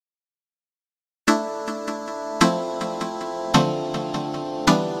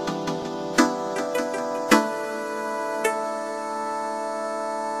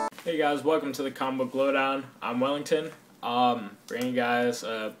Hey guys, welcome to the Comic Book Lowdown. I'm Wellington. Bringing you guys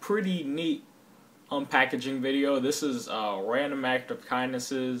a pretty neat unpackaging video. This is a random act of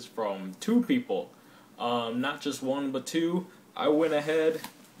kindnesses from two people. Not just one, but two. I went ahead,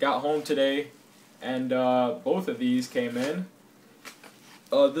 got home today, and both of these came in.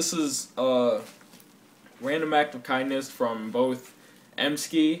 This is a random act of kindness from both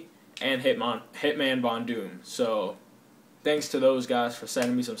Mski and HitmanVonDoom. So thanks to those guys for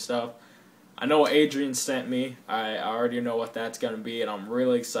sending me some stuff. I know what Adrian sent me. I already know what that's going to be, and I'm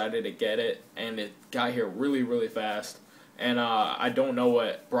really excited to get it. And it got here really fast. And I don't know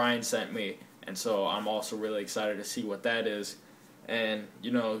what Brian sent me, and so I'm also really excited to see what that is. And,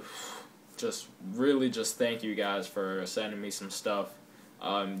 you know, just thank you guys for sending me some stuff.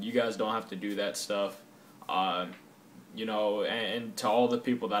 You guys don't have to do that stuff. You know, and to all the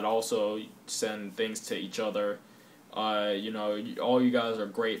people that also send things to each other. You know, all you guys are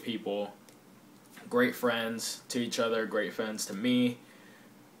great people, great friends to each other, great friends to me.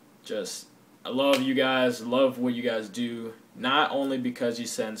 I love you guys, love what you guys do, not only because you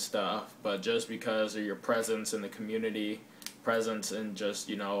send stuff, but just because of your presence in the community, presence and just,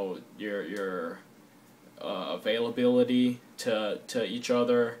 you know, your availability to each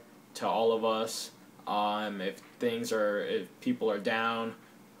other, to all of us. If people are down,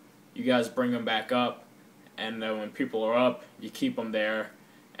 you guys bring them back up. And when people are up, you keep them there,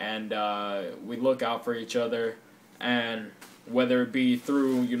 and we look out for each other. And whether it be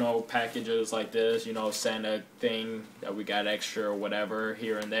through, you know, packages like this, you know, send a thing that we got extra or whatever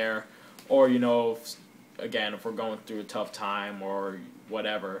here and there, or, you know, again, if we're going through a tough time or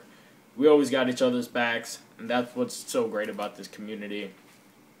whatever, we always got each other's backs, and that's what's so great about this community.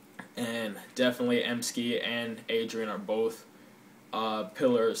 And definitely Mski and Adrian are both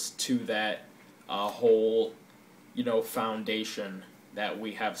pillars to that whole, you know, foundation that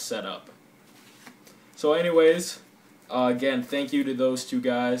we have set up. So anyways, again, thank you to those two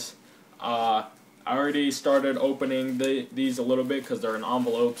guys. I already started opening these a little bit because they're in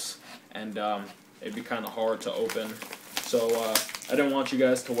envelopes, and it'd be kind of hard to open. So I didn't want you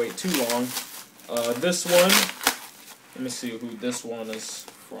guys to wait too long. This one, let me see who this one is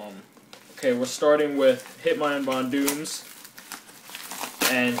from. Okay, we're starting with HitmanVonDoom's.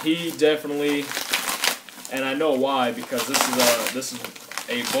 And he definitely, and I know why, because this is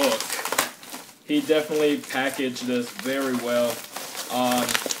a book. He definitely packaged this very well.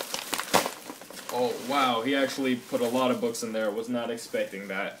 Oh wow, he actually put a lot of books in there. Was not expecting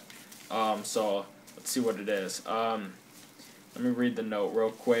that. So let's see what it is. Let me read the note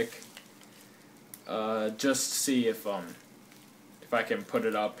real quick. Just see if I can put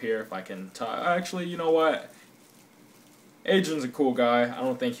it up here. If I can actually, you know what? Adrian's a cool guy. I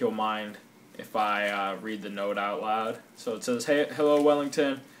don't think he'll mind if I read the note out loud. So it says, "Hey, hello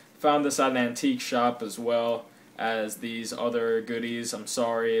Wellington. Found this at an antique shop as well as these other goodies. I'm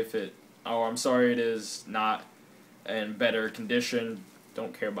sorry it is not in better condition.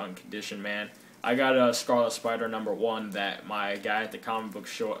 Don't care about condition, man. I got a Scarlet Spider #1 that my guy at the comic book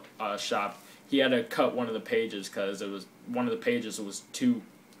shop, he had to cut one of the pages because one of the pages was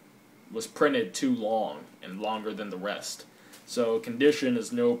printed too long and longer than the rest. So condition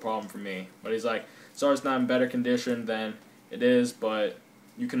is no problem for me." But he's like, "Sorry it's not in better condition than it is, but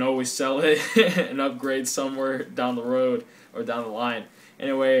you can always sell it and upgrade somewhere down the road or down the line."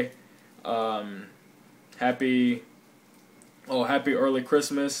 Anyway, happy early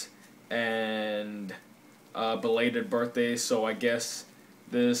Christmas and belated birthday. So I guess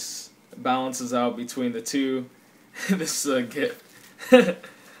this balances out between the two. This is a gift.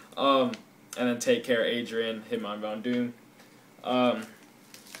 And then take care, Adrian, HitmanVonDoom.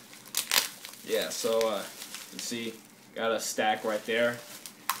 Yeah, so you see, got a stack right there.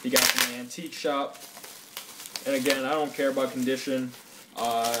 He got from the antique shop. And again, I don't care about condition.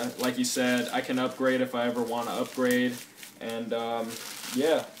 Like you said, I can upgrade if I ever want to upgrade. And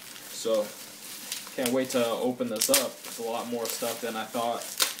yeah, so can't wait to open this up. It's a lot more stuff than I thought,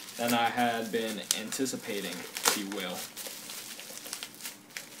 than I had been anticipating, if you will.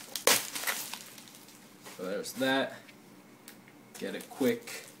 So there's that. Get it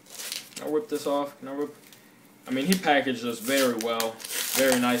quick. Can I rip this off? Can I rip? I mean, he packaged this very well,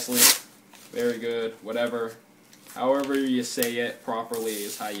 very nicely, very good, whatever. However you say it properly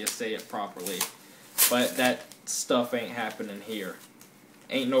is how you say it properly. But that stuff ain't happening here.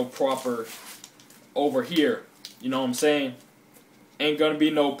 Ain't no proper over here. You know what I'm saying? Ain't gonna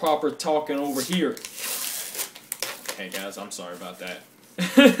be no proper talking over here. Hey guys, I'm sorry about that.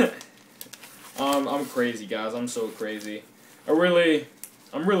 I'm crazy, guys. I'm so crazy. I'm really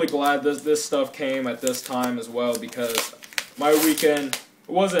glad this stuff came at this time as well, because my weekend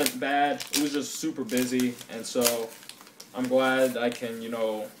wasn't bad. It was just super busy, and so I'm glad I can, you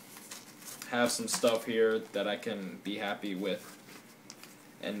know, have some stuff here that I can be happy with,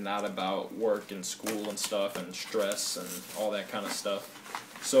 and not about work and school and stuff and stress and all that kind of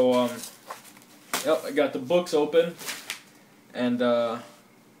stuff. So yep, I got the books open, and oh,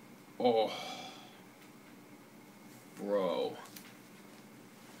 bro.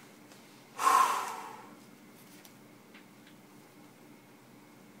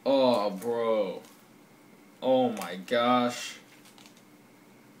 Oh, bro. Oh my gosh.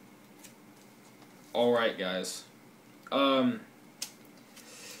 Alright, guys. I'll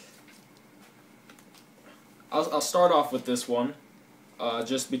start off with this one,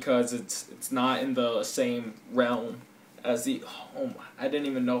 just because it's not in the same realm as the, oh my, I didn't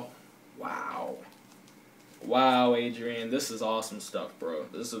even know. Wow. Wow, Adrian, this is awesome stuff, bro.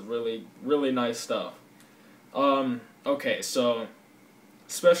 This is really, really nice stuff. Okay, so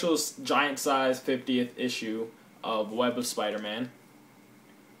special giant size 50th issue of Web of Spider-Man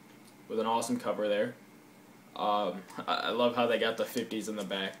with an awesome cover there. I love how they got the 50s in the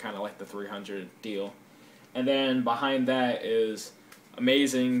back, kind of like the 300 deal. And then behind that is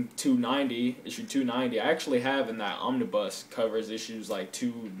Amazing 290, issue 290. I actually have in that omnibus covers issues like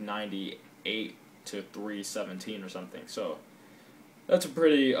 298 to 317 or something. So that's a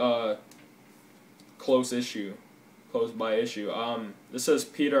pretty close issue. Close by issue. This says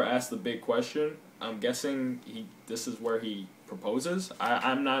Peter asked the big question. I'm guessing this is where he proposes.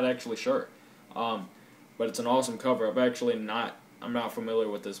 I'm not actually sure. But it's an awesome cover. I'm not familiar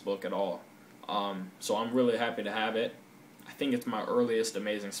with this book at all. So I'm really happy to have it. I think it's my earliest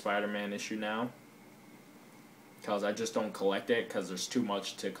Amazing Spider-Man issue now, because I just don't collect it because there's too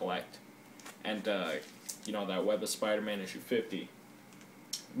much to collect. And you know, that Web of Spider-Man issue 50.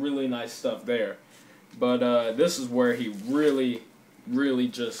 Really nice stuff there. But this is where he really, really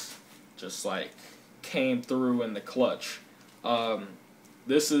just like came through in the clutch.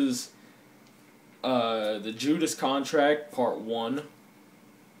 This is the Judas Contract Part 1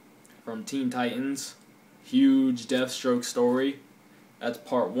 from Teen Titans. Huge Deathstroke story. That's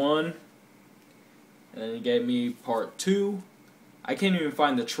Part 1. And then he gave me Part 2. I can't even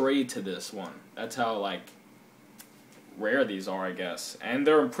find the trade to this one. That's how, like, rare these are, I guess. And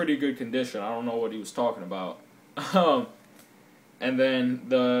they're in pretty good condition. I don't know what he was talking about. And then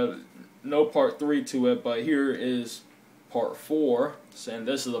no Part 3 to it, but here is Part 4. And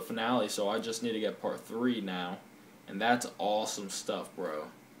this is the finale, so I just need to get Part 3 now. And that's awesome stuff, bro.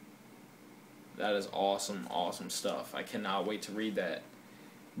 That is awesome, awesome stuff. I cannot wait to read that.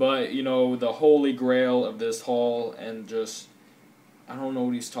 But, you know, the holy grail of this haul, and just, I don't know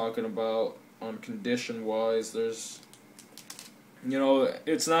what he's talking about on condition-wise. There's, you know,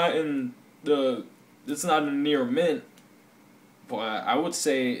 it's not in near mint, but I would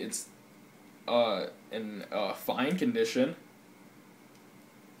say it's in fine condition.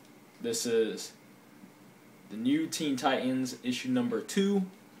 This is the new Teen Titans issue number 2.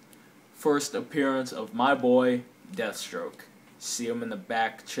 First appearance of my boy Deathstroke. See him in the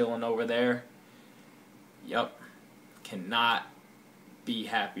back chilling over there. Yep. Cannot be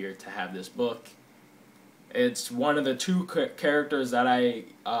happier to have this book. It's one of the 2 characters that I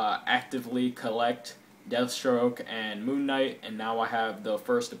actively collect, Deathstroke and Moon Knight, and now I have the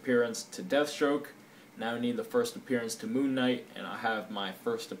first appearance to Deathstroke. Now I need the first appearance to Moon Knight, and I have my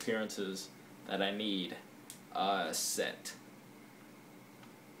first appearances that I need set.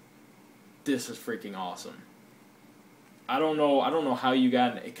 This is freaking awesome. I don't know how you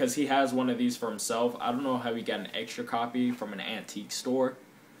got it, because he has one of these for himself. I don't know how he got an extra copy from an antique store.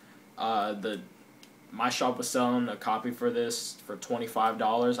 My shop was selling a copy for this for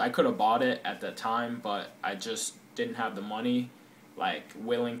 $25. I could have bought it at the time, but I just didn't have the money, like,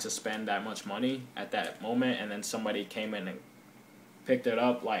 willing to spend that much money at that moment. And then somebody came in and picked it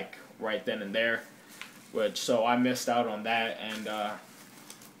up, like, right then and there. So I missed out on that, and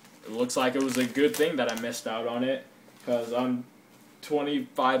it looks like it was a good thing that I missed out on it, because I'm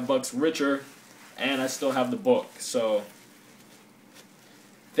 $25 richer, and I still have the book. So,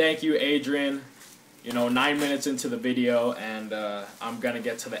 thank you, Adrian. You know, 9 minutes into the video, and I'm going to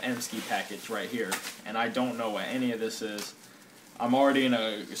get to the Mski package right here. And I don't know what any of this is. I'm already in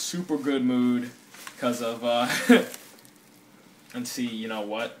a super good mood because of, and see, you know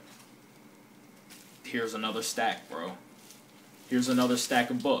what? Here's another stack, bro. Here's another stack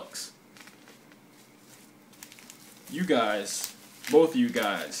of books. You guys, both of you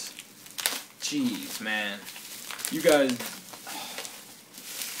guys, jeez, man. You guys,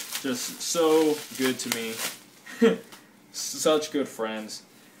 just so good to me. Such good friends.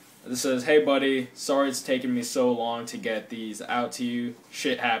 This says, "Hey buddy, sorry it's taken me so long to get these out to you.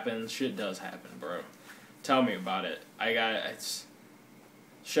 Shit happens. Shit does happen, bro. Tell me about it.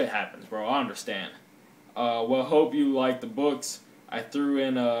 Shit happens, bro. I understand. Well, hope you like the books. I threw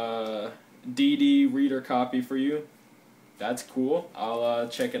in a DD reader copy for you. That's cool. I'll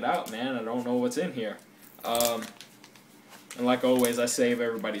check it out, man. I don't know what's in here. And like always, I save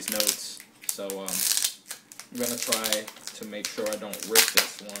everybody's notes. So I'm gonna try to make sure I don't rip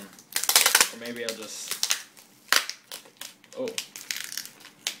this one, or maybe I'll just. Oh.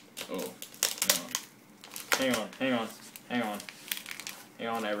 Hang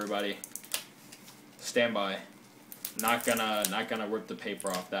on, everybody. Stand by. Not gonna rip the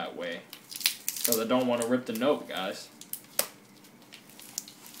paper off that way, because I don't want to rip the note, guys.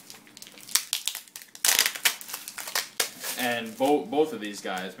 And both of these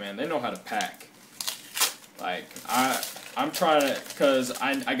guys, man, they know how to pack. Like I'm trying to, cause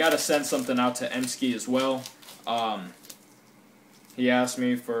I gotta send something out to Mski as well. He asked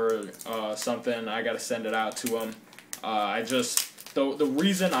me for something. I gotta send it out to him. The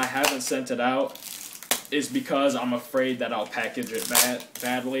reason I haven't sent it out is because I'm afraid that I'll package it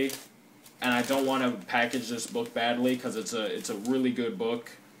badly, and I don't want to package this book badly because it's a really good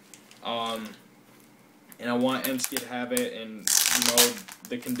book. And I want Mski to have it in, you know,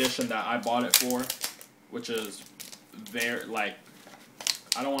 the condition that I bought it for, which is very, like,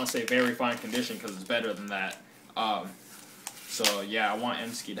 I don't want to say very fine condition because it's better than that. So yeah, I want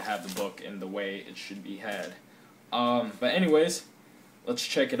Mski to have the book in the way it should be had. But anyways, let's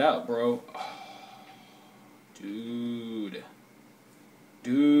check it out, bro. Oh, dude.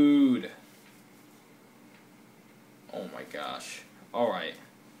 Oh my gosh. Alright.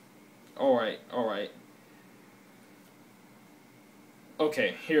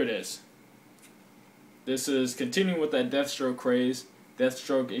 Okay, here it is. This is continuing with that Deathstroke craze.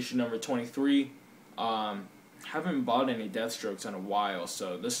 Deathstroke issue number 23. Haven't bought any Deathstrokes in a while,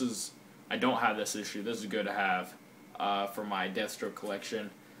 so this is, I don't have this issue. This is good to have for my Deathstroke collection,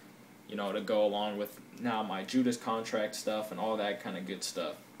 you know, to go along with now my Judas Contract stuff and all that kind of good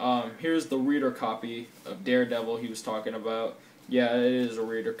stuff. Here's the reader copy of Daredevil he was talking about. Yeah, it is a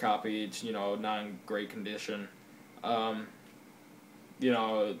reader copy. It's, you know, not in great condition. You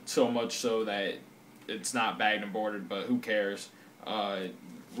know, so much so that it's not bagged and boarded, but who cares?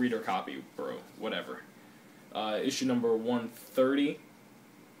 Reader copy, bro. Whatever. Issue number 130.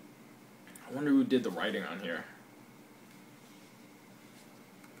 I wonder who did the writing on here.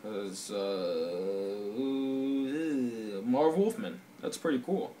 Because, Marv Wolfman. That's pretty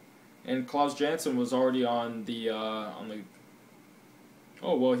cool. And Klaus Janson was already on the, oh,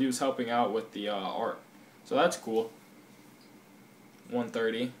 well, he was helping out with the, art. So that's cool.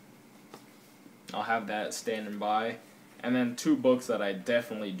 130. I'll have that standing by. And then two books that I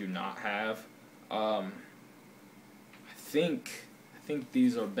definitely do not have. I think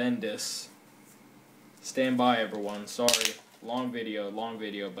these are Bendis. Stand by, everyone. Sorry. Long video,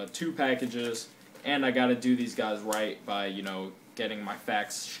 but two packages, and I gotta do these guys right by, you know, getting my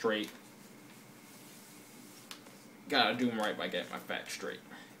facts straight. Gotta do them right by getting my facts straight.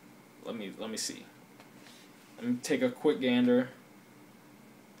 Let me see. Let me take a quick gander.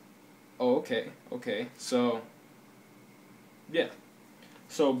 Oh, okay. So, yeah.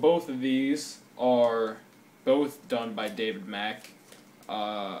 So both of these are both done by David Mack,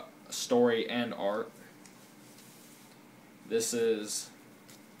 story and art. This is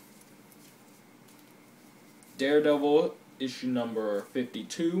Daredevil issue number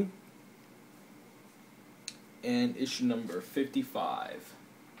 52 and issue number 55.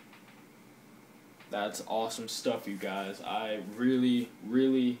 That's awesome stuff, you guys. I really,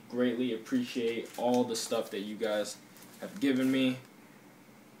 really greatly appreciate all the stuff that you guys have given me.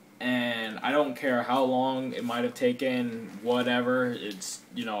 And I don't care how long it might have taken, whatever. It's,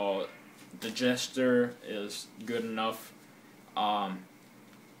 you know, the gesture is good enough.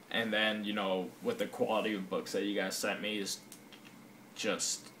 And then, you know, with the quality of books that you guys sent me is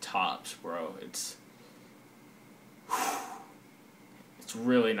just tops, bro. It's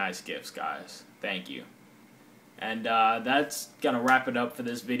really nice gifts, guys. Thank you. And that's gonna wrap it up for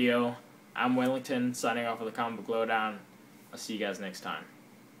this video. I'm Wellington, signing off with the Comic Book Lowdown. I'll see you guys next time.